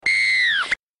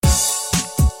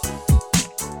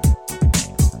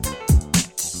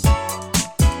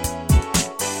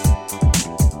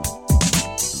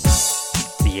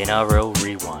NRL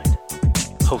Rewind,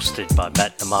 hosted by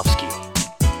Matt Namofsky.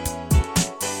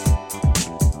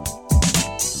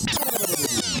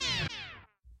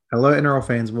 Hello NRL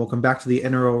fans, welcome back to the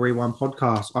NRL Rewind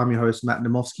podcast. I'm your host, Matt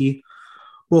Namofsky.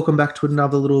 Welcome back to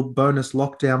another little bonus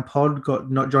lockdown pod. Got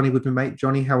not Johnny with me, mate.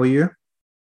 Johnny, how are you?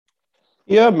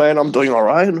 Yeah, man, I'm doing all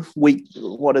right. Week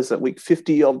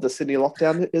 50 of the Sydney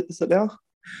lockdown, is it now?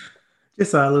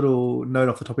 Just a little note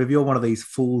off the top. If you're one of these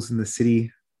fools in the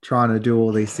city trying to do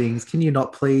all these things, can you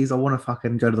not please? I want to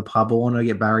fucking go to the pub. I want to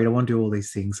get married. I want to do all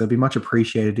these things. So it'd be much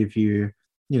appreciated if you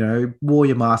wore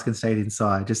your mask and stayed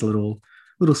inside. Just a little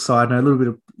side note,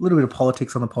 a little bit of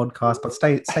politics on the podcast, but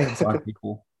stay inside,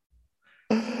 people.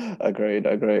 Agreed.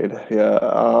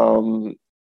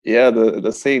 Yeah.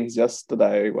 The scenes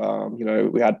yesterday.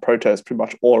 We had protests pretty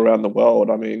much all around the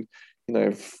world. I mean,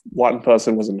 if one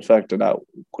person was infected, that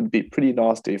could be pretty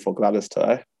nasty for Gladys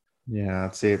today. Yeah,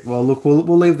 that's it. Well, look, we'll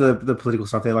leave the political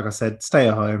stuff there. Like I said, stay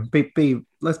at home.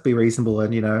 Let's be reasonable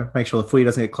and make sure the footy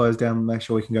doesn't get closed down. Make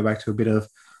sure we can go back to a bit of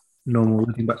normal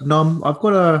living. But Nom, I've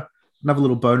got another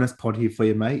little bonus pod here for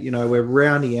you, mate. We're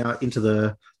rounding out into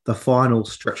the final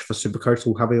stretch for Supercoach.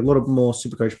 We'll have a lot of more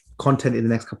Supercoach content in the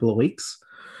next couple of weeks.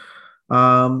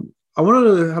 I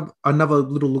wanted to have another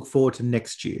little look forward to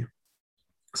next year.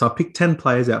 So I picked 10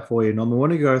 players out for you, Nom. I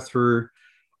want to go through,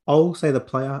 I'll say the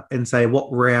player and say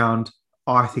what round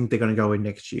I think they're going to go in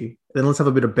next year. Then let's have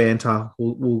a bit of banter.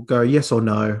 We'll go yes or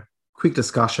no, quick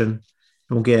discussion, and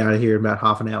we'll get out of here in about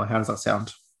half an hour. How does that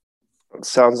sound?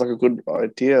 Sounds like a good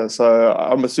idea. So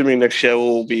I'm assuming next year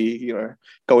we'll be,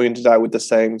 going into that with the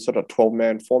same sort of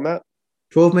 12-man format.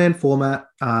 12-man format,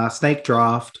 snake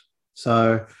draft.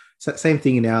 So same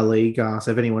thing in our league.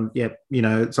 So if anyone,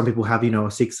 some people have,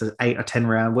 a 6, 8, a 10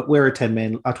 round. We're a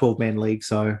 12-man league.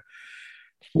 So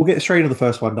we'll get straight into the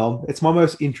first one, Dom. It's my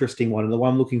most interesting one and the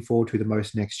one I'm looking forward to the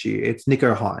most next year. It's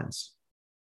Nicho Hynes.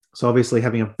 So obviously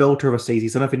having a belter of a season.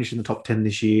 He's going to finish in the top 10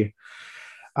 this year.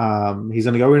 He's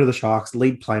going to go into the Sharks,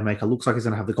 lead playmaker. Looks like he's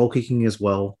going to have the goal kicking as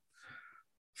well.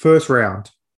 First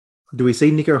round. Do we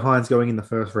see Nicho Hynes going in the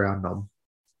first round, Dom?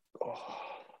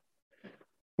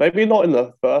 Maybe not in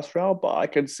the first round, but I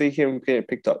could see him getting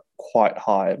picked up quite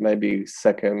high, maybe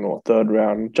second or third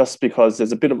round, just because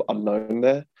there's a bit of unknown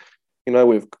there.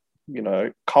 With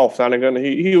Carl Flanagan,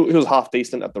 he was half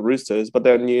decent at the Roosters, but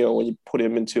then when you put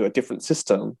him into a different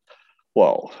system,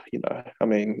 well, I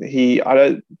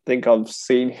don't think I've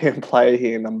seen him play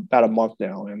here in about a month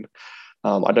now, and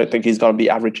I don't think he's going to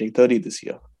be averaging 30 this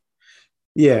year.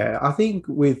 Yeah, I think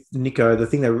with Nicho, the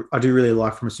thing that I do really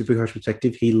like from a Supercoach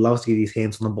perspective, he loves to get his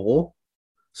hands on the ball.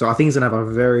 So I think he's going to have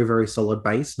a very, very solid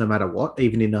base no matter what,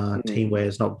 even in a team where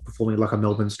it's not performing like a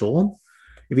Melbourne Storm.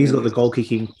 If he's got the goal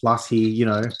kicking plus he,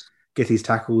 gets his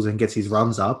tackles and gets his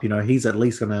runs up, he's at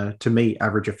least going to me,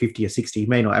 average a 50 or 60. He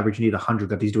may not average near the 100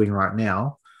 that he's doing right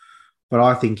now. But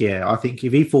I think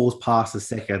if he falls past the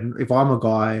second, if I'm a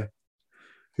guy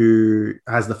who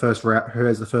has the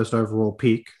first overall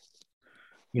pick,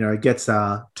 gets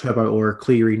a Turbo or a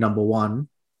Cleary number 1,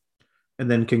 and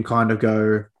then can kind of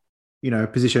go,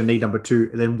 position need number 2,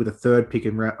 and then with a third pick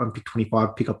on pick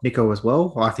 25, pick up Nicho as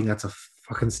well. I think that's a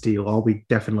fucking steal. I'll be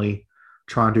definitely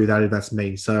try and do that if that's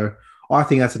me. So I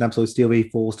think that's an absolute steal if he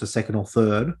falls to second or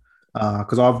third,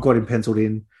 because I've got him penciled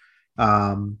in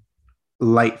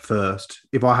late first.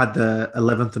 If I had the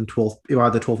 11th and 12th, if I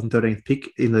had the 12th and 13th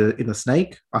pick in the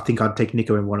snake, I think I'd take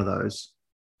Nicho in one of those.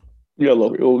 Yeah,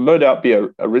 look, it will no doubt be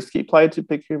a risky play to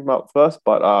pick him up first,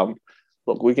 but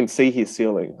look, we can see his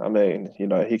ceiling. I mean,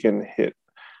 he can hit,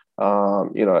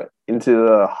 into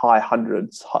the high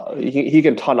hundreds. He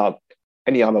can ton up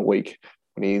any other week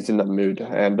when he's in the mood.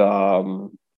 And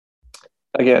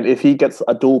again, if he gets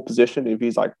a dual position, if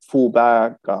he's like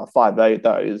fullback, 5'8",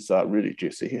 that is a really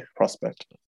juicy prospect.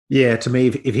 Yeah, to me,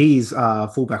 if he's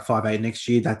fullback 5'8" next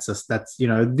year, that's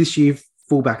this year.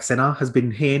 Fullback center has been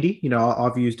handy.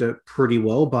 I've used it pretty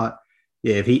well, but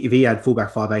yeah, if he had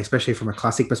fullback 5'8", especially from a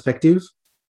classic perspective,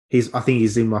 I think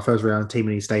he's in my first round team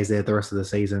and he stays there the rest of the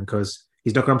season because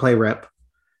he's not going to play rep.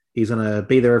 He's going to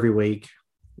be there every week.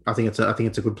 I think it's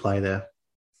a good play there.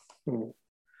 All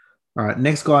right,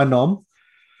 next guy, Nom.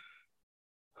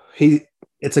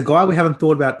 It's a guy we haven't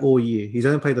thought about all year. He's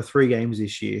only played the 3 games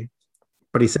this year,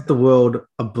 but he set the world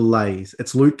ablaze.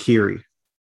 It's Luke Keary.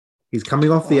 He's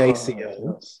coming off the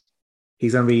ACL. Yes.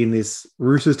 He's going to be in this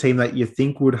Roosters team that you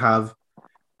think would have...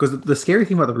 Because the scary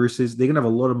thing about the Roosters, they're going to have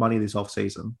a lot of money this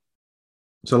offseason.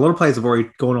 So a lot of players have already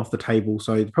gone off the table,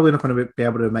 so they're probably not going to be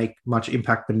able to make much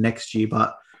impact for next year,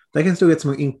 but they can still get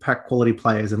some impact quality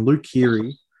players. And Luke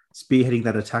Keary spearheading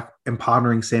that attack and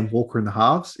partnering Sam Walker in the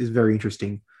halves is very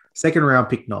interesting. Second round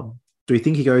pick, Nom. Do you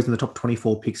think he goes in the top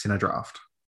 24 picks in a draft?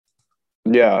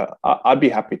 Yeah, I'd be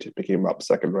happy to pick him up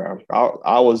second round.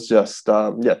 I was just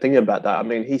thinking about that. I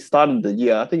mean, he started the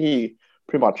year. I think he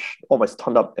pretty much almost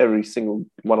turned up every single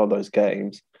one of those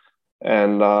games.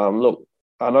 And look,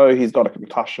 I know he's got a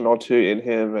concussion or two in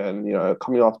him, and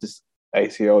coming off this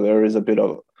ACL, there is a bit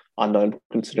of unknown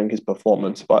considering his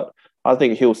performance. But I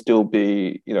think he'll still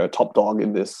be top dog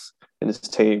in this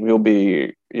team. He'll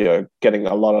be getting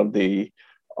a lot of the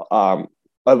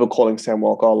overcalling Sam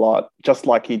Walker a lot, just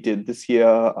like he did this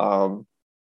year. And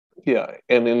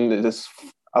in this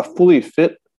a fully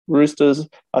fit Roosters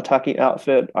attacking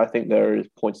outfit, I think there is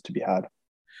points to be had.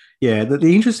 Yeah,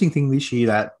 the interesting thing this year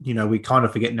that, we kind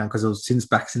of forget now because it was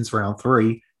since round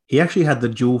 3, he actually had the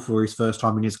duel for his first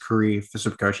time in his career for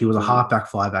Supercoach. He was a halfback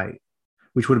 5'8",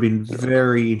 which would have been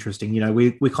very interesting.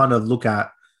 We kind of look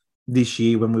at this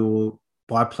year when we were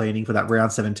by planning for that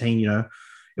round 17,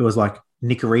 it was like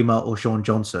Nikorima or Sean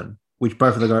Johnson, which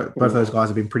both of those guys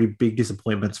have been pretty big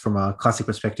disappointments from a classic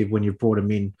perspective when you've brought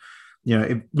him in.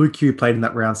 If Luke Hugh played in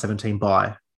that round 17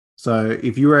 bye. So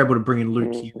if you were able to bring in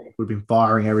Luke Hugh, who would have been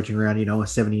firing, averaging around, a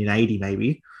 70 and 80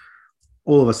 maybe,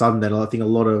 all of a sudden then I think a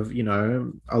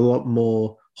lot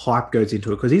more hype goes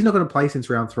into it because he's not going to play since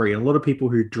round 3. And a lot of people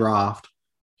who draft,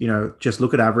 just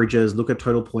look at averages, look at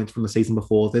total points from the season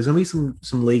before. There's going to be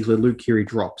some leagues where Luke Keary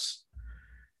drops.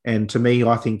 And to me,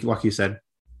 I think, like you said,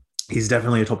 he's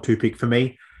definitely a top 2 pick for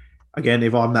me. Again,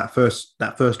 if I'm that first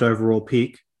overall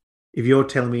pick, if you're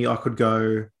telling me I could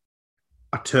go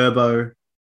a Turbo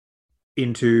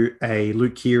into a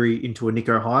Luke Keary into a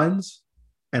Nicho Hynes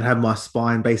and have my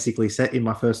spine basically set in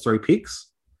my first 3 picks,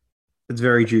 it's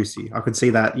very juicy. I could see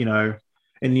that, the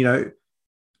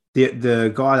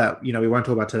guy that, we won't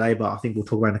talk about today, but I think we'll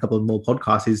talk about in a couple of more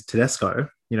podcasts is Tedesco.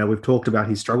 We've talked about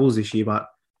his struggles this year, but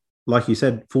like you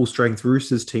said, full strength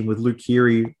Roosters team with Luke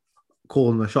Keary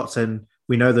calling the shots, and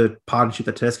we know the partnership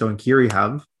that Tedesco and Keary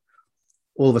have.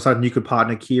 All of a sudden, you could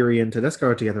partner Keary and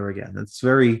Tedesco together again. It's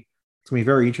going to be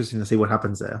very interesting to see what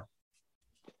happens there.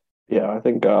 Yeah, I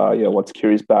think once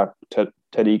Keary's back,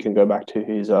 Teddy can go back to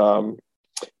his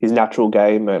natural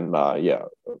game, and the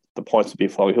points to be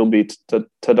flowing. He'll be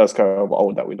Tedesco of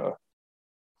old that we know.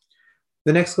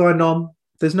 The next guy, Nom,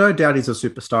 there's no doubt he's a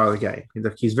superstar of the game.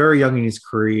 He's very young in his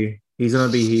career. He's going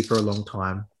to be here for a long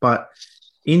time. But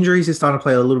injuries are starting to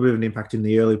play a little bit of an impact in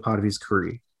the early part of his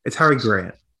career. It's Harry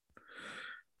Grant.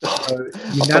 So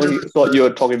I thought you were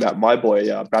talking about my boy,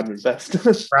 Bradman Best.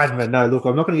 Bradman, no, look,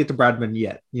 I'm not going to get to Bradman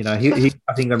yet. He I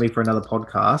think going to be for another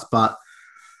podcast, but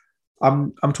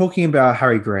I'm talking about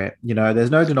Harry Grant. There's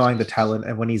no denying the talent,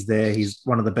 and when he's there, he's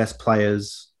one of the best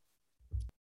players.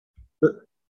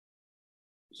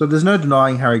 So there's no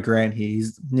denying Harry Grant here.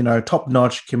 He's, top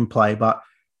notch, can play, but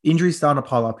injuries starting to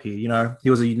pile up here. He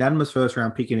was a unanimous first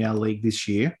round pick in our league this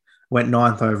year, went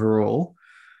 9th overall.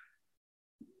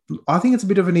 I think it's a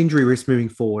bit of an injury risk moving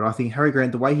forward. I think Harry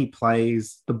Grant, the way he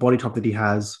plays, the body type that he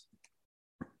has,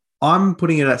 I'm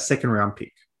putting it at 2nd round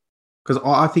pick because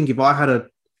I think if I had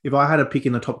a pick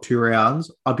in the top 2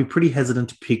 rounds, I'd be pretty hesitant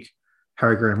to pick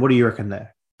Harry Grant. What do you reckon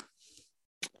there?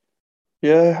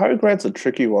 Yeah, Harry Grant's a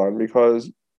tricky one because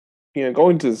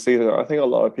going to the season, I think a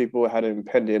lot of people had him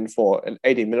penned in for an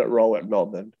 80-minute role at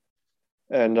Melbourne,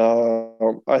 and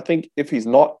I think if he's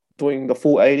not doing the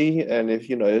full 80, and if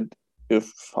the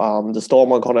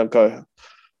Storm are going to go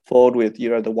forward with, the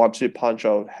 1-2 punch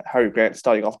of Harry Grant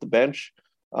starting off the bench,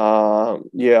 I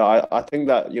think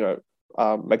that,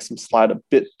 makes him slide a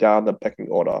bit down the pecking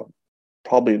order.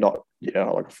 Probably not,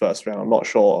 like a first round. I'm not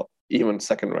sure, even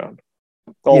 2nd round.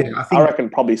 Well, yeah, I reckon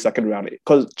probably 2nd round,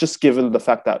 because just given the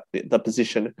fact that the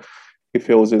position he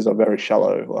feels is a very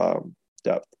shallow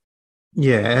depth.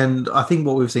 Yeah, and I think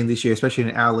what we've seen this year, especially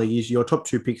in our league, is your top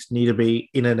 2 picks need to be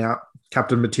in and out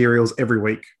captain materials every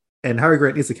week. And Harry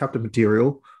Grant is the captain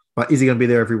material, but is he going to be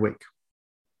there every week?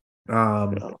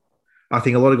 I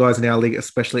think a lot of guys in our league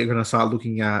especially are going to start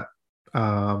looking at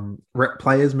rep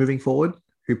players moving forward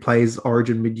who plays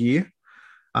Origin mid-year.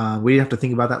 We didn't have to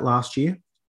think about that last year.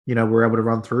 We were able to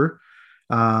run through.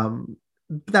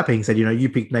 That being said, you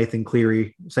picked Nathan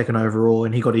Cleary 2nd overall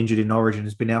and he got injured in Origin,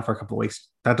 has been out for a couple of weeks.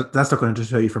 That's not going to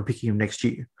deter you from picking him next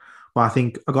year. But I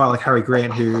think a guy like Harry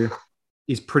Grant, who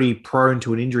is pretty prone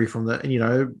to an injury from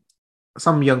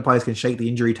some young players can shake the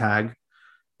injury tag.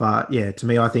 But yeah, to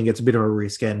me, I think it's a bit of a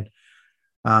risk. And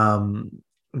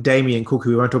Damien Cook,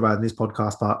 who we won't talk about in this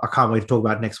podcast, but I can't wait to talk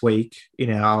about next week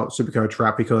in our Supercoach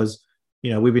wrap because,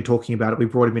 we've been talking about it. We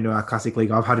brought him into our Classic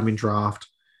League. I've had him in draft.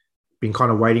 Been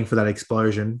kind of waiting for that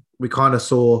explosion. We kind of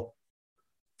saw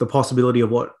the possibility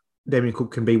of what Damien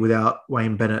Cook can be without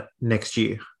Wayne Bennett next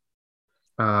year.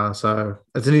 So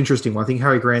it's an interesting one. I think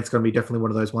Harry Grant's going to be definitely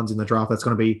one of those ones in the draft that's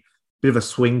going to be a bit of a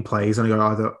swing play. He's going to go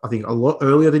either, I think, a lot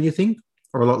earlier than you think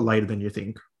or a lot later than you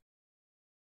think.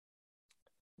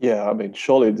 Yeah, I mean,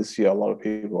 surely this year a lot of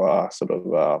people are sort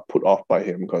of put off by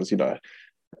him because, you know,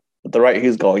 at the rate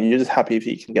he's going, you're just happy if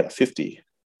he can get a 50.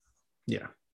 Yeah.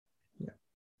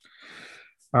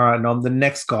 All right, Nom, the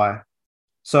next guy.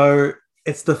 So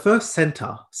it's the first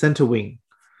center wing.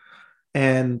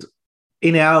 And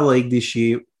in our league this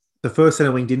year, the first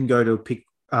center wing didn't go to pick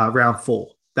round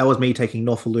 4. That was me taking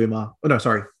Nofaluma. Oh, no,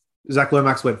 sorry. Zach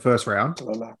Lomax went first round.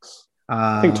 Lomax.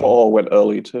 I think To'o went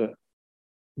early too.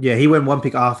 Yeah, he went one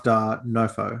pick after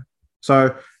Nofo.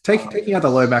 So taking out the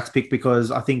Lomax pick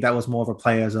because I think that was more of a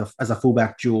play as a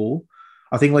fullback duel.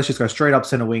 I think let's just go straight up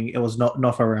center wing. It was not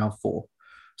Nofo round 4.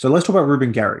 So let's talk about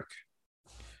Ruben Garrick.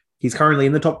 He's currently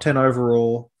in the top 10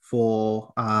 overall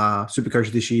for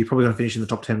Supercoach this year. Probably going to finish in the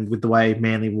top 10 with the way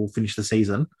Manly will finish the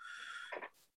season.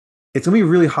 It's going to be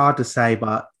really hard to say,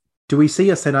 but do we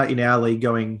see a center in our league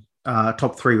going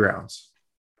top 3 rounds?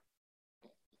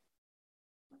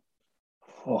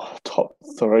 Oh, top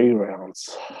 3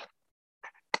 rounds.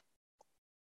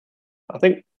 I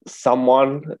think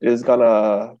someone is going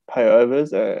to pay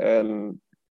overs and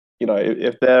you know,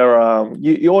 if they're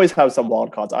you always have some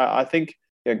wild cards. I think,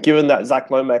 you know, given that Zach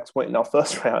Lomax went in our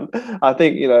first round, I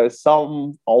think, you know,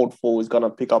 some old fool is going to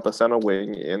pick up a center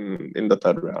wing in the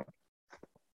 3rd round.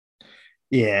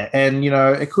 Yeah, and, you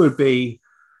know, it could be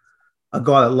a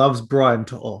guy that loves Brian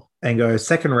To'o and goes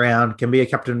 2nd round, can be a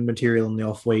captain material in the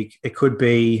off week. It could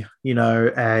be, you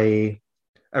know, a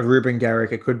Ruben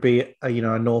Garrick. It could be, a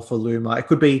Norfa Luma. It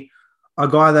could be a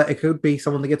guy it could be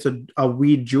someone that gets a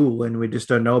weird duel and we just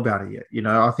don't know about it yet. You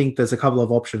know, I think there's a couple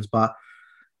of options, but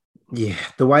yeah,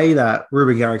 the way that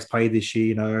Ruben Garrick's played this year,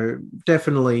 you know,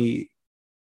 definitely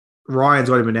Ryan's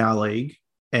got him in our league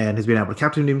and has been able to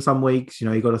captain him some weeks. You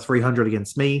know, he got a 300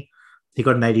 against me. He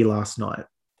got an 80 last night.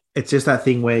 It's just that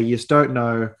thing where you just don't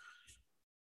know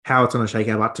how it's going to shake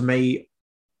out. But to me,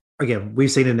 again, we've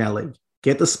seen it in our league.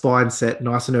 Get the spine set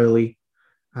nice and early.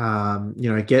 You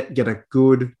know, get a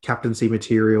good captaincy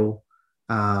material.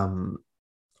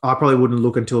 I probably wouldn't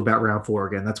look until about round 4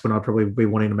 again. That's when I'd probably be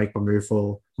wanting to make my move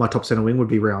for my top center wing would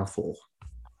be round 4.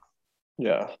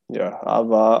 Yeah.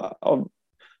 I've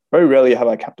very rarely have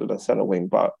I captained a center wing,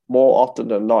 but more often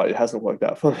than not, it hasn't worked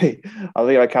out for me. I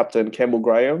think I captained Campbell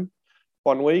Graham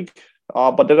one week,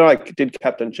 but then I did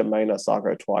captain Jermaine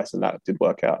Sargo twice, and that did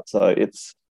work out. So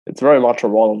it's very much a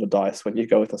roll of the dice when you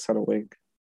go with a center wing.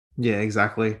 Yeah,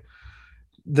 exactly.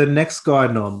 The next guy,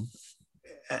 Nom,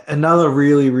 another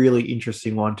really, really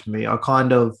interesting one to me. I've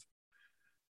got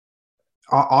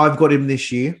him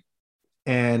this year,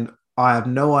 and I have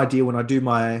no idea when I do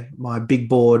my big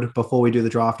board before we do the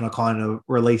draft and I kind of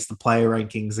release the player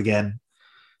rankings again.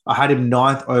 I had him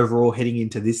 9th overall heading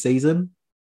into this season.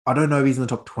 I don't know if he's in the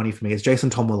top 20 for me. It's Jason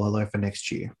Tomololo for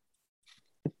next year.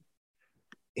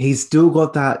 He's still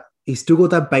got that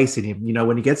base in him. You know,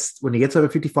 when he gets over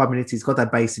 55 minutes, he's got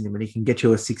that base in him and he can get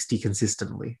you a 60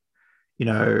 consistently. You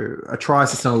know, a try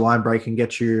assist and a line break can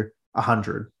get you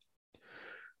 100.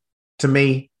 To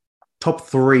me, top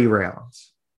 3 rounds.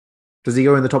 Does he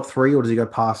go in the top 3 or does he go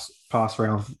past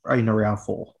round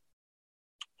 4?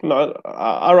 No,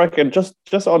 I reckon just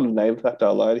on the name factor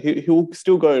alone, he will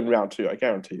still go in round 2. I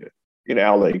guarantee you, in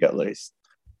our league at least.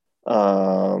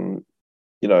 You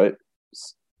know,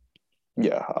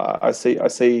 yeah, I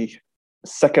see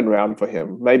 2nd round for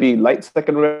him, maybe late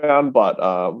 2nd round, but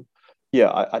yeah,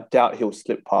 I doubt he'll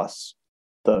slip past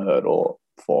 3rd or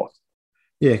 4th.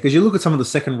 Yeah, because you look at some of the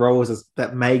second rowers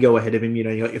that may go ahead of him. You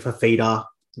know, you got your Fafita,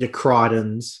 your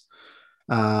Crichtons,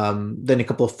 then a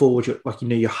couple of forwards like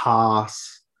your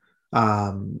Haas.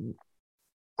 I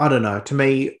don't know. To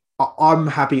me, I'm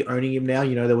happy owning him now.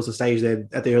 You know, there was a stage there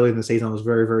at the early in the season I was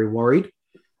very, very worried.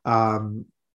 You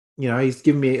know, he's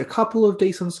given me a couple of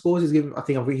decent scores. I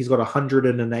think he's got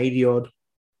 180 odd,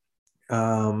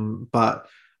 but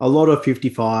a lot of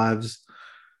 55s.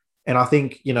 And I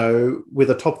think, you know, with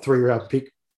a top 3 round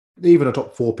pick, even a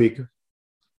top 4 pick,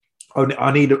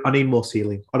 I need more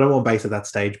ceiling. I don't want base at that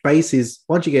stage. Base is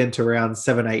once you get into round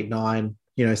 7, 8, 9,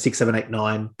 you know, 6, 7, 8,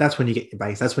 9. That's when you get your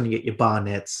base. That's when you get your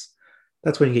Barnetts.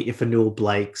 That's when you get your Fanul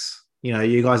Blakes. You know,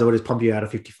 you guys that would just pump you out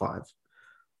of 55.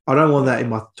 I don't want that in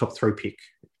my top 3 pick.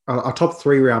 A top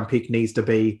 3 round pick needs to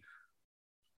be,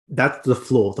 that's the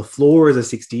floor. The floor is a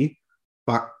 60,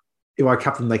 but if I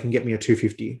cap them, they can get me a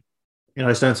 250. And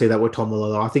I just don't see that with Tom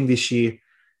Malolo. I think this year,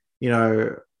 you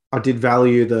know, I did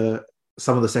value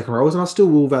some of the second rowers, and I still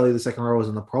will value the second rowers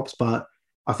and the props, but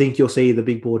I think you'll see the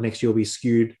big board next year will be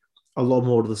skewed a lot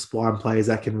more to the spine players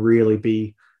that can really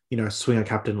be swinger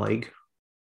captain league.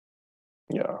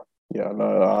 Yeah,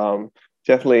 no,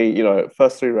 definitely.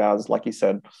 First 3 rounds, like you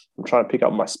said, I'm trying to pick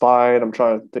up my spine. I'm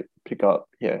trying to pick up,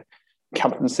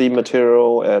 captaincy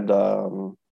material, and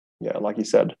like you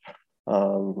said,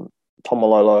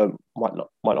 Tomalolo might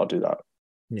not do that.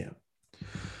 Yeah.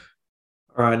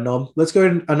 All right, Nom. Let's go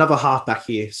to another halfback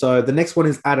here. So the next one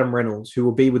is Adam Reynolds, who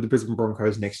will be with the Brisbane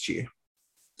Broncos next year.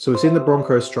 So we've seen the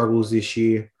Broncos struggles this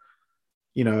year.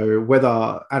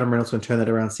 Whether Adam Reynolds can turn that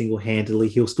around single-handedly,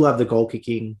 he'll still have the goal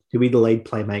kicking. He'll be the lead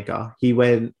playmaker. He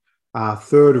went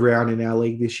third round in our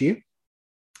league this year.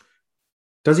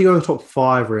 Does he go in the top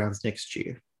 5 rounds next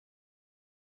year?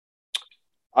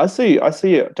 I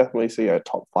definitely see a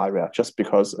top 5 round, just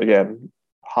because, again,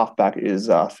 halfback is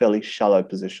a fairly shallow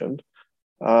position.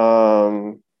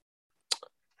 Where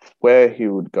he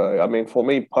would go, I mean, for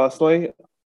me personally,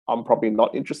 I'm probably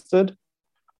not interested.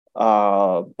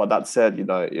 But that said,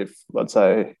 if, let's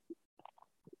say,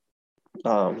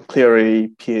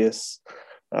 Cleary, Pearce,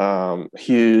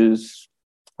 Hughes,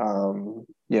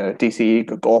 DCE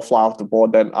could all fly off the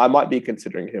board, then I might be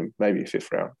considering him maybe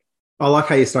 5th round. I like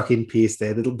how you stuck in Pearce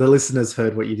there. The listeners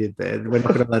heard what you did there. We're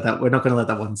not going to let that. We're not going to let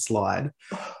that one slide.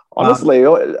 Honestly,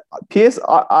 Pearce,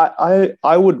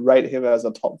 I would rate him as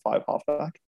a top 5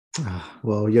 halfback.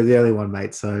 Well, you're the only one,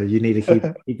 mate. So you need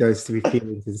to keep those three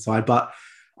feelings inside. But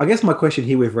I guess my question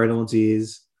here with Reynolds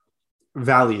is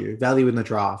value in the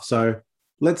draft. So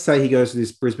let's say he goes to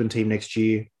this Brisbane team next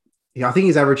year. I think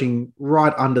he's averaging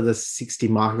right under the 60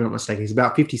 mark, if I'm not mistaken. He's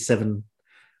about 57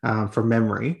 from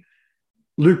memory.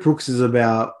 Luke Brooks is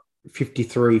about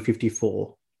 53,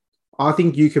 54. I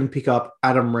think you can pick up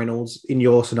Adam Reynolds in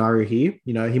your scenario here.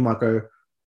 He might go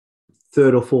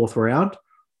 3rd or 4th round,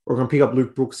 or can pick up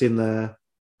Luke Brooks in the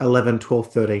 11,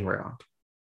 12, 13 round.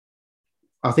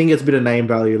 I think it's a bit of name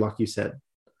value, like you said.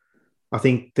 I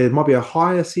think there might be a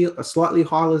slightly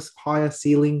higher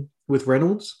ceiling with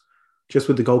Reynolds, just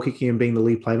with the goal kicking and being the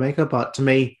lead playmaker. But to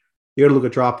me, you got to look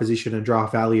at draft position and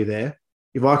draft value there.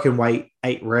 If I can wait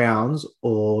 8 rounds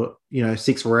or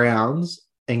 6 rounds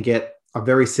and get a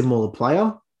very similar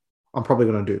player, I'm probably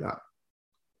going to do that.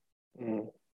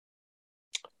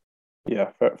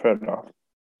 Yeah, fair enough.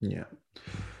 Yeah.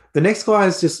 The next guy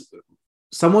is just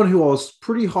someone who I was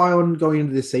pretty high on going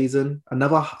into this season.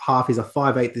 Another half is a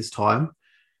 5'8" this time.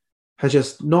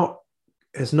 Has not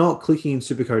clicking in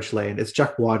Supercoach land. It's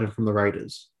Jack Wyden from the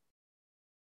Raiders.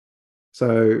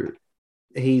 So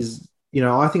he's,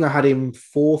 I think I had him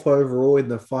 4th overall in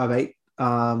the 5'8"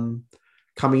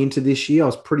 coming into this year. I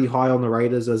was pretty high on the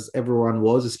Raiders, as everyone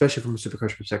was, especially from a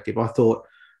Supercoach perspective. I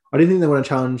didn't think they were going to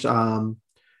challenge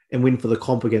and win for the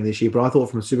comp again this year, but I thought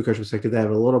from a Supercoach perspective, they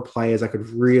have a lot of players that could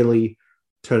really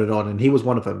turn it on, and he was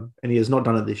one of them, and he has not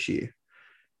done it this year.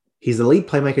 He's the lead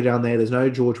playmaker down there. There's no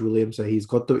George Williams, so he's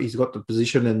got the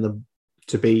position and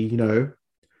to be,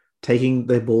 taking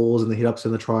the balls and the hit-ups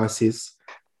and the try assists,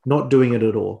 not doing it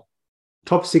at all.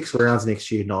 Top 6 rounds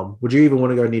next year, Nom. Would you even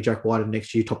want to go near Jack Wyden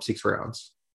next year, top 6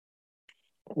 rounds?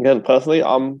 Again, personally,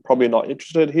 I'm probably not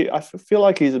interested. I feel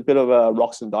like he's a bit of a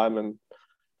rocks and diamond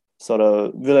sort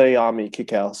of Viliami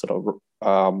kick-out sort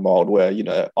of mold where,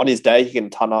 on his day, he can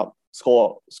ton up,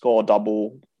 score a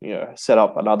double, set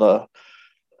up another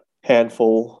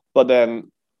handful. But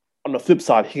then on the flip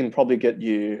side, he can probably get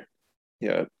you,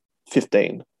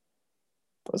 15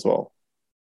 as well.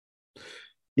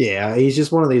 Yeah, he's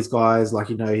just one of these guys, like,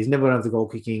 he's never going to have the goal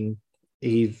kicking.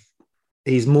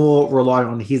 He's more reliant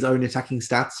on his own attacking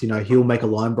stats. He'll make a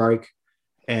line break.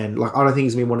 And, I don't think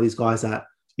he's going to be one of these guys that,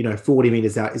 40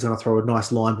 meters out is going to throw a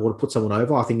nice line ball to put someone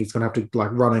over. I think he's going to have to,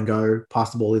 run and go,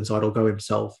 pass the ball inside or go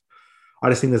himself. I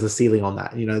just think there's a ceiling on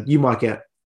that. You might get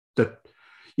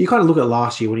you kind of look at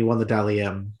last year when he won the Dally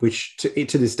M, which to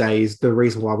this day is the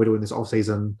reason why we're doing this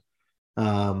off-season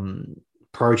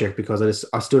project, because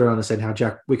I still don't understand how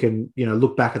we can,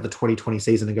 look back at the 2020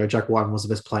 season and go, Jack Wyden was the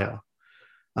best player.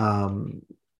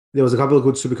 There was a couple of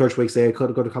good Supercoach weeks there, got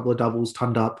a couple of doubles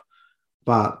turned up,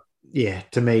 but yeah,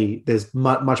 to me, there's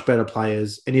much better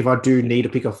players. And if I do need to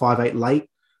pick a 5'8" late,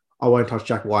 I won't touch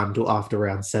Jack Wyden until after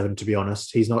round 7, to be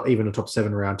honest. He's not even a top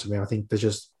 7 round to me. I think there's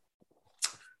just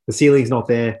the ceiling's not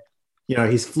there.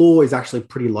 His floor is actually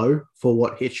pretty low for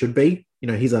what it should be.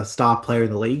 He's a star player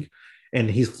in the league, and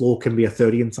his floor can be a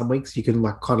 30 in some weeks. You can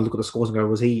kind of look at the scores and go,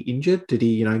 was he injured? Did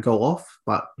he, go off?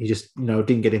 But he just,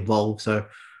 didn't get involved. So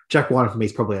Jack Wyden for me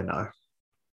is probably a no.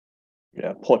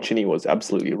 Yeah, Porcini was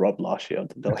absolutely robbed last year at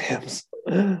the Williams.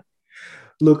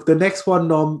 Look, the next one,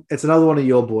 Nom, it's another one of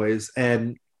your boys,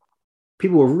 and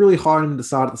people were really high on him at the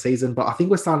start of the season, but I think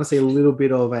we're starting to see a little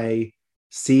bit of a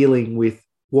ceiling with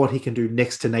what he can do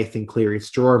next to Nathan Cleary. It's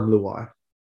Jerome Luai.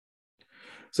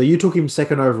 So you took him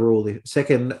second overall,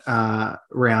 second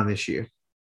round this year.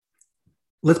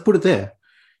 Let's put it there.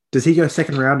 Does he go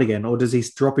second round again, or does he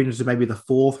drop into maybe the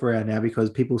fourth round now because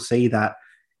people see that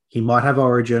he might have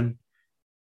Origin?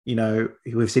 You know,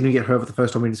 we've seen him get hurt for the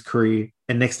first time in his career,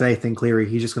 and next to Nathan Cleary,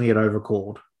 he's just going to get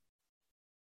overcalled.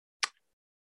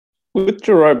 With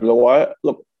Jerome Luai,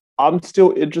 look, I'm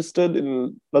still interested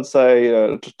in, let's say,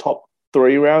 the top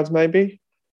 3 rounds maybe,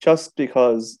 just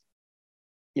because,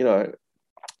 you know,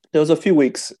 there was a few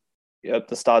weeks at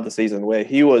the start of the season where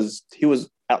he was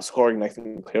outscoring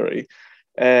Nathan Cleary.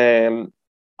 And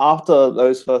after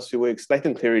those first few weeks,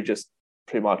 Nathan Cleary just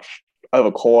pretty much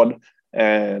overcalled.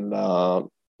 And,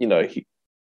 you know,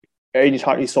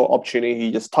 anytime he saw opportunity,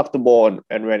 he just tucked the ball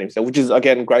and ran himself, which is,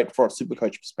 again, great for a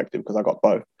Supercoach perspective because I got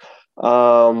both.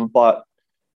 But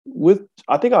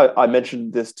I think I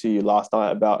mentioned this to you last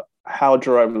night about how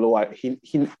Jerome Luai,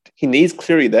 he needs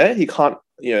Cleary there. He can't,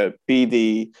 you know, be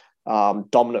the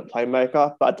dominant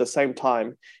playmaker, but at the same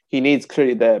time, he needs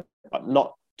Cleary there, but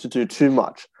not to do too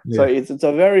much. Yeah. So it's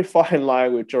a very fine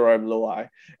line with Jerome Luai.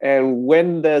 And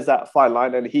when there's that fine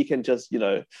line and he can just, you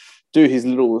know, do his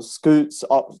little scoots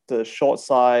up the short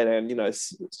side and, you know,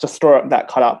 just throw that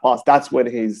cutout pass, that's when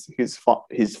he's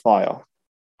fire.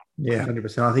 Yeah,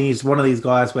 100%. I think he's one of these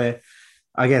guys where,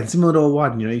 again, similar to a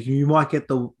one, you know, you might get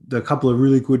the couple of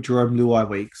really good Jerome Luai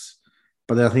weeks,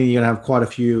 but then I think you're going to have quite a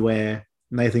few where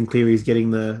Nathan Cleary's getting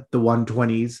the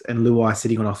 120s and Luai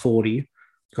sitting on a 40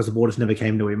 because the ball just never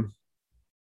came to him.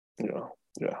 Yeah.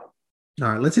 All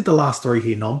right, let's hit the last 3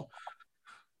 here, Nom.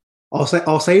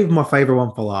 I'll save my favourite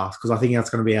one for last because I think that's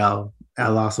going to be our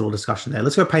last little discussion there.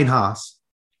 Let's go Payne Haas.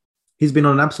 He's been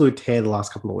on an absolute tear the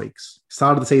last couple of weeks.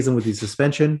 Started the season with his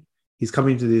suspension. He's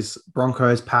coming into this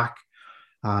Broncos pack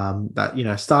that, you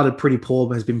know, started pretty poor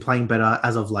but has been playing better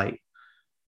as of late.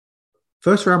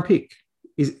 First round pick.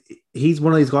 He's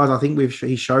one of these guys I think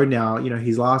he's shown now, you know,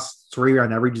 his last 3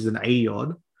 round average is an 80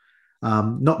 odd.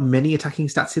 Not many attacking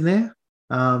stats in there.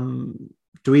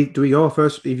 Do we go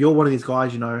first? If you're one of these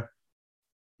guys, you know,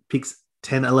 picks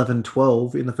 10, 11,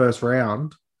 12 in the first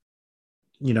round,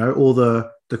 you know, all the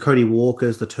Cody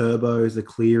Walkers, the Turbos, the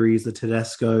Clearys, the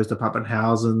Tedescos, the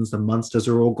Pappenhausens, the Munsters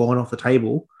are all gone off the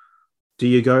table. Do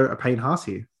you go a Payne Haas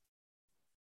here?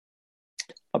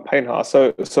 A Payne Haas.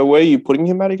 So where are you putting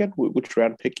him at again? Which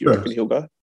round pick you reckon he'll go?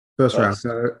 First round.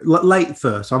 So late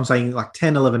first. So I'm saying like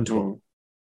 10, 11, 12.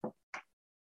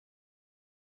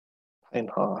 Payne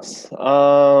Haas.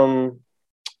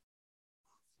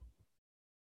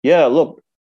 Yeah, look,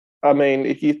 I mean,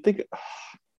 if you think...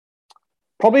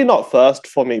 Probably not first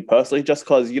for me personally, just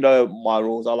because, you know, my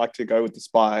rules, I like to go with the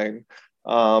spying.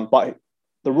 But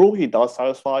the rule he does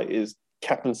satisfy is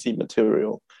captaincy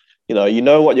material. You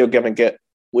know what you're going to get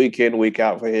week in, week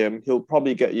out for him. He'll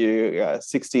probably get you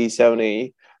 60,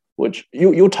 70, which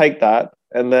you'll take that.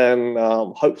 And then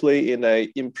hopefully in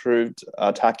a improved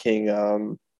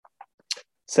attacking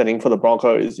setting for the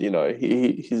Broncos, you know,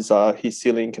 his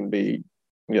ceiling can be,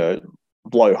 you know,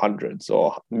 low hundreds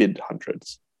or mid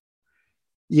hundreds.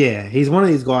 Yeah, he's one of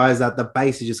these guys that the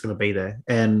base is just going to be there.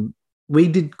 And we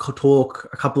did talk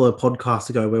a couple of podcasts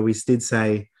ago where we did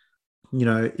say, you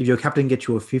know, if your captain gets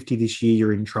you a 50 this year,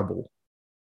 you're in trouble.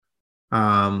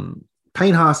 Payne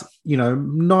Haas, you know,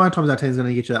 9 times out of 10 is going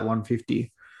to get you that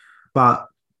 150. But,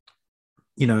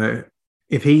 you know,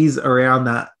 if he's around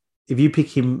that, if you pick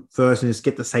him first and just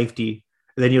get the safety,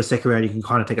 then your second round, you can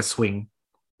kind of take a swing.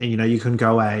 And, you know, you can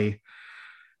go a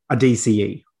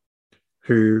DCE.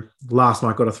 Who last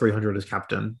night got a 300 as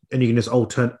captain, and you can just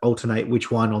alternate which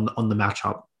one on the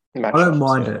matchup. I don't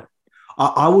mind it.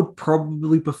 I would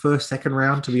probably prefer second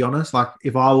round, to be honest. Like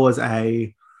if I had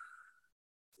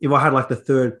like the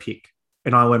 3rd pick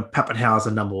and I went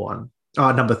Pappenhausen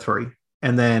number 3,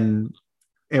 and then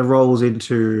it rolls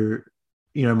into,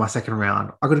 you know, my second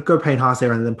round, I could go Payne Haas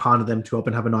there and then partner them 2 up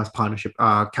and have a nice partnership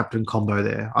captain combo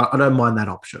there. I don't mind that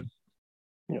option.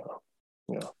 Yeah.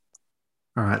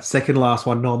 All right, second last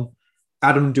one, Nom.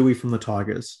 Adam Dewey from the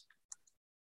Tigers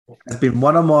has been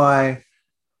one of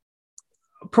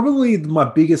probably my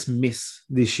biggest miss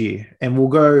this year. And we'll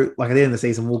go, like at the end of the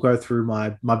season, we'll go through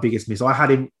my biggest miss. I had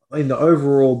him in the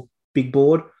overall big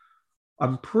board.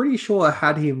 I'm pretty sure I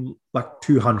had him like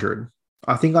 200.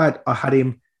 I think I had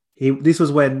him. This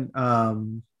was when,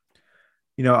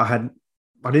 you know, I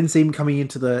didn't see him coming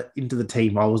into the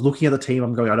team. I was looking at the team.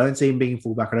 I'm going, I don't see him being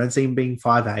fullback. I don't see him being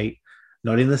 5'8".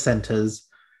 Not in the centers.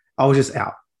 I was just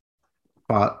out.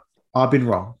 But I've been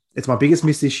wrong. It's my biggest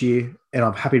miss this year, and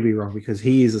I'm happy to be wrong because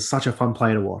he is such a fun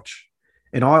player to watch.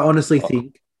 And I honestly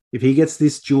think if he gets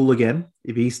this duel again,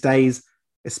 if he stays,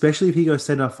 especially if he goes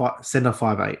center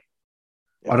 5'8",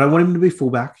 I don't want him to be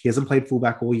fullback. He hasn't played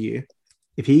fullback all year.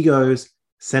 If he goes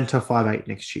centre 5'8"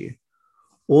 next year,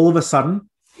 all of a sudden,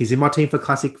 he's in my team for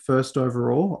Classic first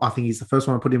overall. I think he's the first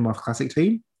one I put in my Classic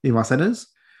team, in my centres.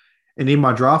 And in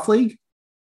my draft league,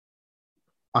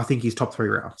 I think he's top 3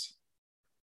 rounds.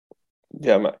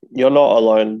 Yeah, man. You're not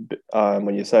alone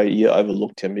when you say you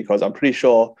overlooked him, because I'm pretty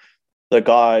sure the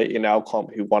guy in our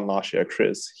comp who won last year,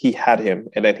 Chris, he had him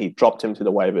and then he dropped him to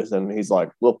the waivers and he's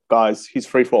like, look, guys, he's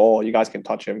free for all. You guys can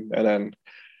touch him. And then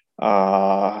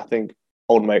I think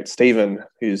old mate Steven,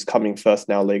 who's coming first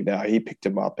in our league now, he picked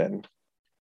him up and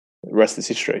the rest is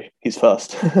history. He's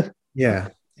first. Yeah.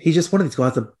 He's just one of these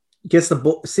guys that gets the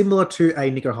ball, similar to a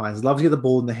Nico Hines, loves to get the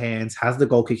ball in the hands, has the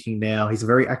goal kicking now. He's a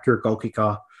very accurate goal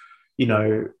kicker. You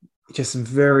know, just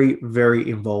very, very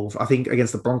involved. I think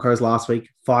against the Broncos last week,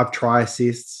 5 try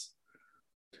assists,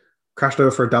 crashed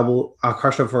over for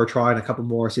a try and a couple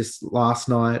more assists last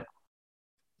night.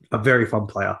 A very fun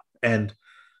player. And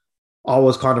I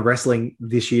was kind of wrestling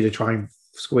this year to try and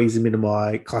squeeze him into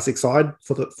my Classic side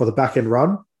for the back end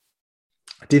run.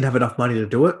 I didn't have enough money to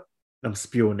do it. I'm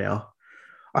spewing now.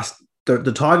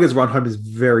 The Tigers run home is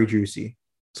very juicy,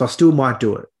 so I still might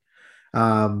do it.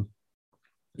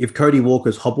 If Cody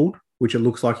Walker's hobbled, which it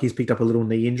looks like he's picked up a little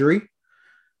knee injury,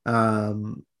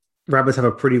 Rabbits have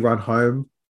a pretty run home.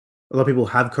 A lot of people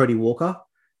have Cody Walker.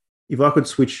 If I could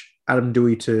switch Adam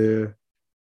Dewey to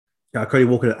Cody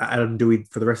Walker to Adam Dewey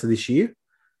for the rest of this year,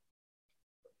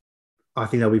 I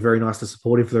think that'll be very nice to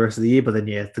support him for the rest of the year. But then,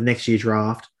 yeah, the next year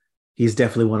draft, he's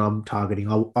definitely one I'm targeting.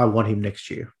 I want him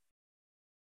next year.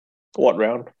 What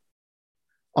round?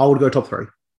 I would go top 3.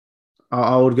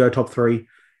 I would go top 3.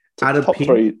 At a pinch,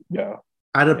 3, yeah.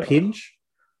 At a pinch,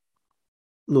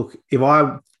 look, if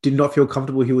I did not feel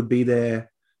comfortable he would be there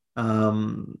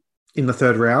in the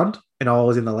 3rd round and I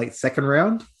was in the late 2nd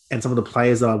round and some of the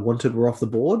players that I wanted were off the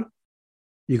board,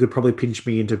 you could probably pinch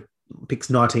me into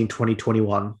picks 19, 20,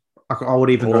 21. I would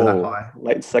even go that high.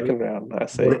 Late 2nd round, I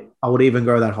see. I would even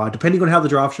go that high, depending on how the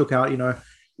draft shook out. You know,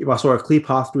 if I saw a clear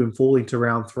path to him fall into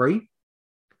round 3.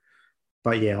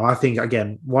 But yeah, I think,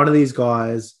 again, one of these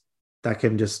guys that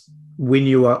can just win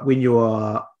you a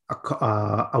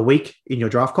week in your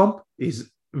draft comp is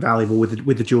valuable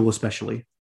with the duel especially.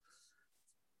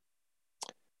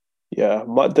 Yeah,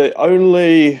 but the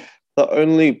only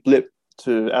blip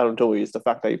to Adam Dewey is the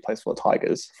fact that he plays for the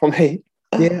Tigers for me.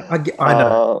 Yeah, I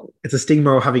know. It's a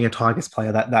stigma of having a Tigers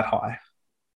player that high.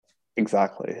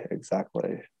 Exactly.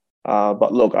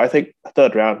 But look, I think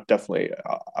 3rd round definitely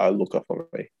a looker for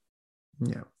me.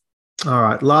 Yeah. All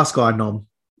right, last guy, Nom.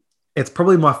 It's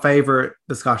probably my favorite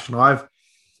discussion.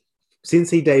 Since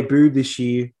he debuted this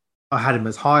year, I had him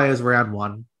as high as round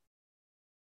 1.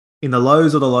 In the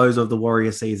lows of the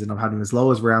Warrior season, I've had him as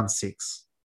low as round 6.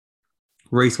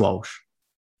 Reece Walsh.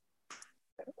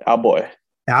 Our boy.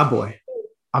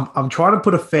 I'm trying to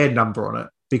put a fair number on it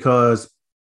because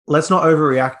let's not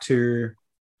overreact to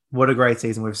what a great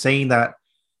season. We've seen that,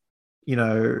 you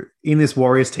know, in this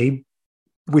Warriors team,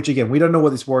 which again, we don't know what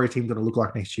this Warrior team is going to look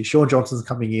like next year. Sean Johnson's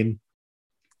coming in.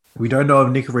 We don't know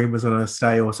if Nick Arima's going to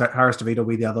stay or Harris DeVito will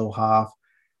be the other half.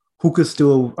 Hooker's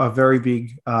still a very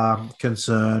big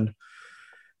concern.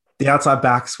 The outside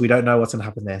backs, we don't know what's going to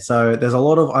happen there. So there's a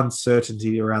lot of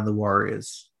uncertainty around the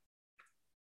Warriors.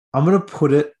 I'm going to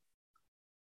put it.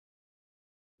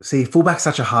 See, fullback's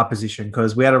such a hard position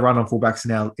because we had a run on fullbacks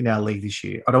in our league this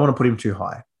year. I don't want to put him too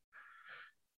high.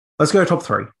 Let's go top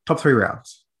 3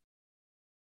 rounds.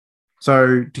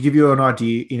 So to give you an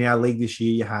idea, in our league this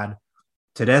year, you had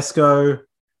Tedesco,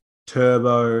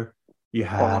 Turbo, you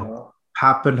had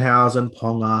Pappenhausen,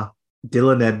 Ponga,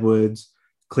 Dylan Edwards,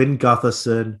 Clint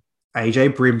Gutherson,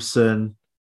 AJ Brimson,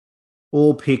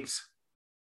 all picked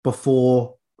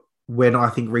before when I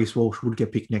think Reece Walsh would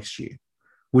get picked next year.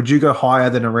 Would you go higher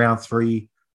than a round 3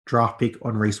 draft pick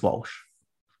on Reece Walsh?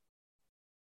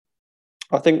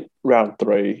 I think round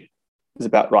 3 is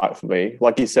about right for me.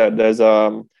 Like you said, there's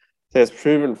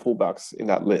proven fullbacks in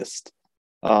that list.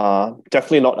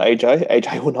 Definitely not AJ.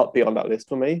 AJ will not be on that list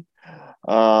for me.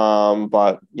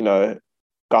 But, you know,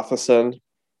 Gutherson,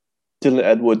 Dylan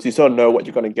Edwards, you sort of know what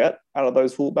you're going to get out of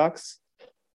those fullbacks.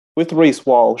 With Reece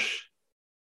Walsh,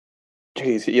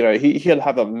 geez, you know, he'll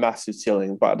have a massive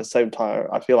ceiling, but at the same time,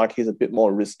 I feel like he's a bit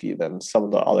more risky than some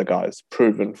of the other guys,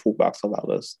 proven fullbacks on that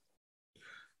list.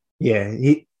 Yeah,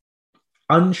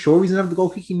 unsure he's going to have the goal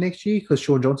kicking next year because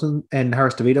Sean Johnson and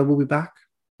Harris DeVito will be back.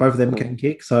 Both of them can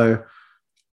kick. So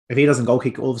if he doesn't goal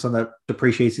kick, all of a sudden that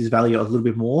depreciates his value a little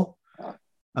bit more.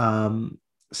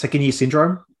 Second year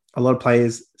syndrome. A lot of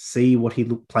players see what he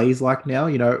plays like now.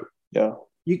 You know,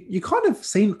 you kind of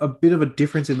seen a bit of a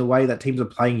difference in the way that teams are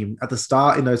playing him at the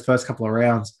start in those first couple of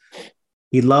rounds.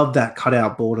 He loved that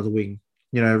cutout ball to the wing,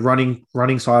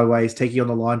 running sideways, taking on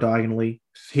the line diagonally,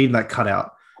 hitting that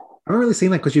cutout. I haven't really seen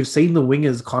that because you've seen the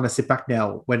wingers kind of sit back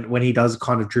now when he does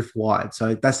kind of drift wide.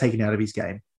 So that's taken out of his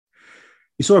game.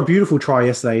 You saw a beautiful try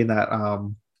yesterday in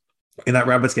that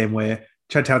Rabbits game where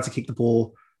Chad Townsend kicked the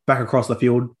ball back across the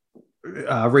field.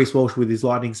 Reece Walsh with his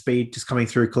lightning speed just coming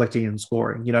through, collecting and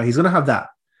scoring. He's going to have that.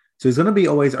 So he's going to be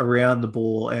always around the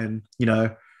ball and,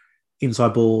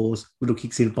 inside balls, little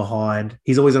kicks in behind.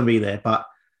 He's always going to be there. But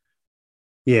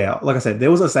yeah, like I said, there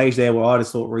was a stage there where I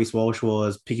just thought Reece Walsh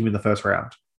was picking him in the first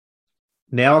round.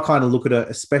 Now I kind of look at it,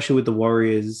 especially with the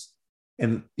Warriors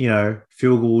and,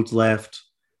 field goals left.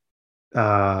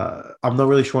 I'm not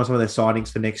really sure on some of their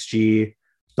signings for next year.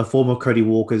 The form of Cody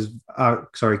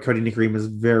Nickerima is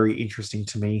very interesting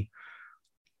to me.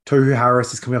 Tohu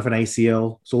Harris is coming off an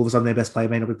ACL, so all of a sudden their best player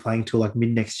may not be playing till like mid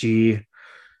next year.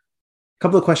 A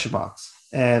couple of question marks,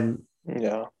 and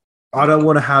yeah, I don't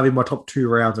want to have in my top 2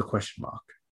 rounds a question mark.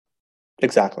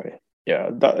 Exactly.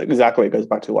 Yeah, that exactly goes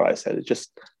back to what I said. It's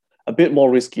just a bit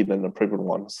more risky than the previous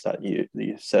ones that you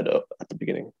said at the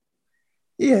beginning.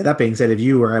 Yeah, that being said, if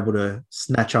you were able to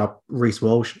snatch up Reece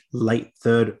Walsh late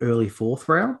 3rd, early 4th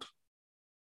round,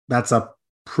 that's a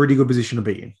pretty good position to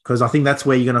be in, because I think that's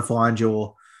where you're going to find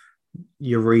your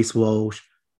Reece Walsh,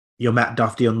 your Matt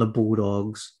Duffy on the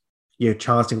Bulldogs, your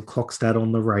Charleston Clockstad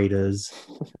on the Raiders,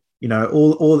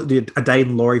 all a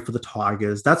Dayton Laurie for the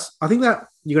Tigers. I think that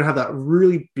you're going to have that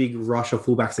really big rush of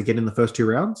fullbacks again in the first 2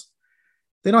 rounds.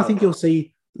 Then I think you'll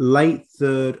see late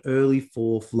 3rd, early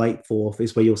 4th, late 4th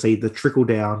is where you'll see the trickle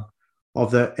down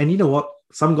of and you know what?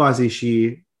 Some guys this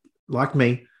year, like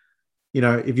me,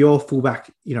 if you're fullback,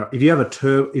 if you have a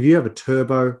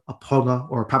Turbo, a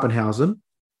Ponga, or a Pappenhausen,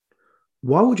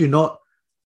 why would you not,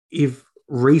 if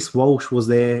Reece Walsh was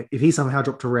there, if he somehow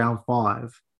dropped to round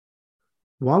 5,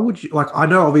 why would you, I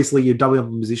know obviously you're doubling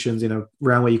up positions in a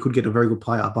round where you could get a very good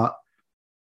player, but,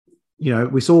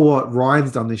 we saw what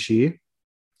Ryan's done this year,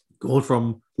 gone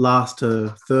from last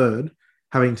to 3rd,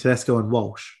 having Tedesco and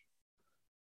Walsh.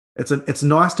 It's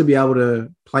nice to be able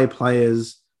to play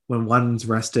players when one's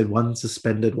rested, one's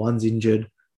suspended, one's injured,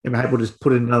 and be able to just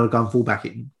put in another gun fullback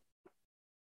in.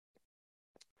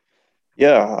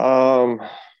 Yeah.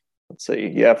 Let's see.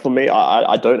 Yeah, for me,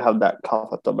 I don't have that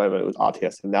comfort at the moment with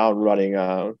RTS, and now I'm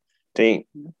running Dean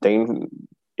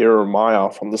Jeremiah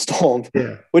from the Storm.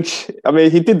 Yeah. Which, I mean,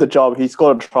 he did the job. He's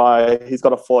got a try. He's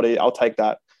got a 40. I'll take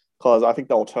that, because I think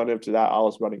the alternative to that, I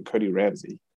was running Cody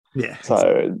Ramsey. Yeah. So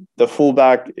exactly. The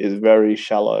fullback is very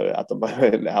shallow at the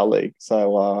moment in our league.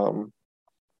 So,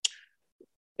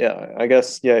 I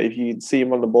guess, if you see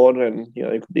him on the board, and,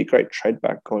 it could be a great trade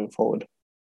back going forward.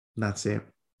 That's it.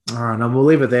 All right, and we'll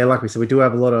leave it there. Like we said, we do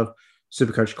have a lot of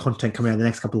Supercoach content coming out in the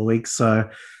next couple of weeks. So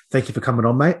thank you for coming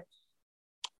on, mate.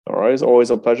 All right. It's always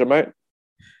a pleasure, mate.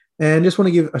 And just want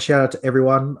to give a shout out to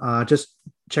everyone. Just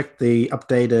check the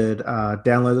updated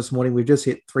download this morning. We've just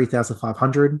hit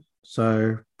 3,500.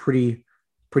 So pretty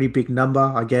big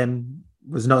number. Again,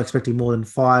 was not expecting more than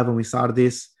 5 when we started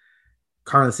this.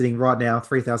 Currently sitting right now,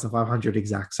 3,500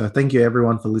 exact. So thank you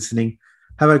everyone for listening.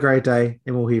 Have a great day,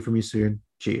 and we'll hear from you soon.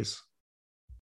 Cheers.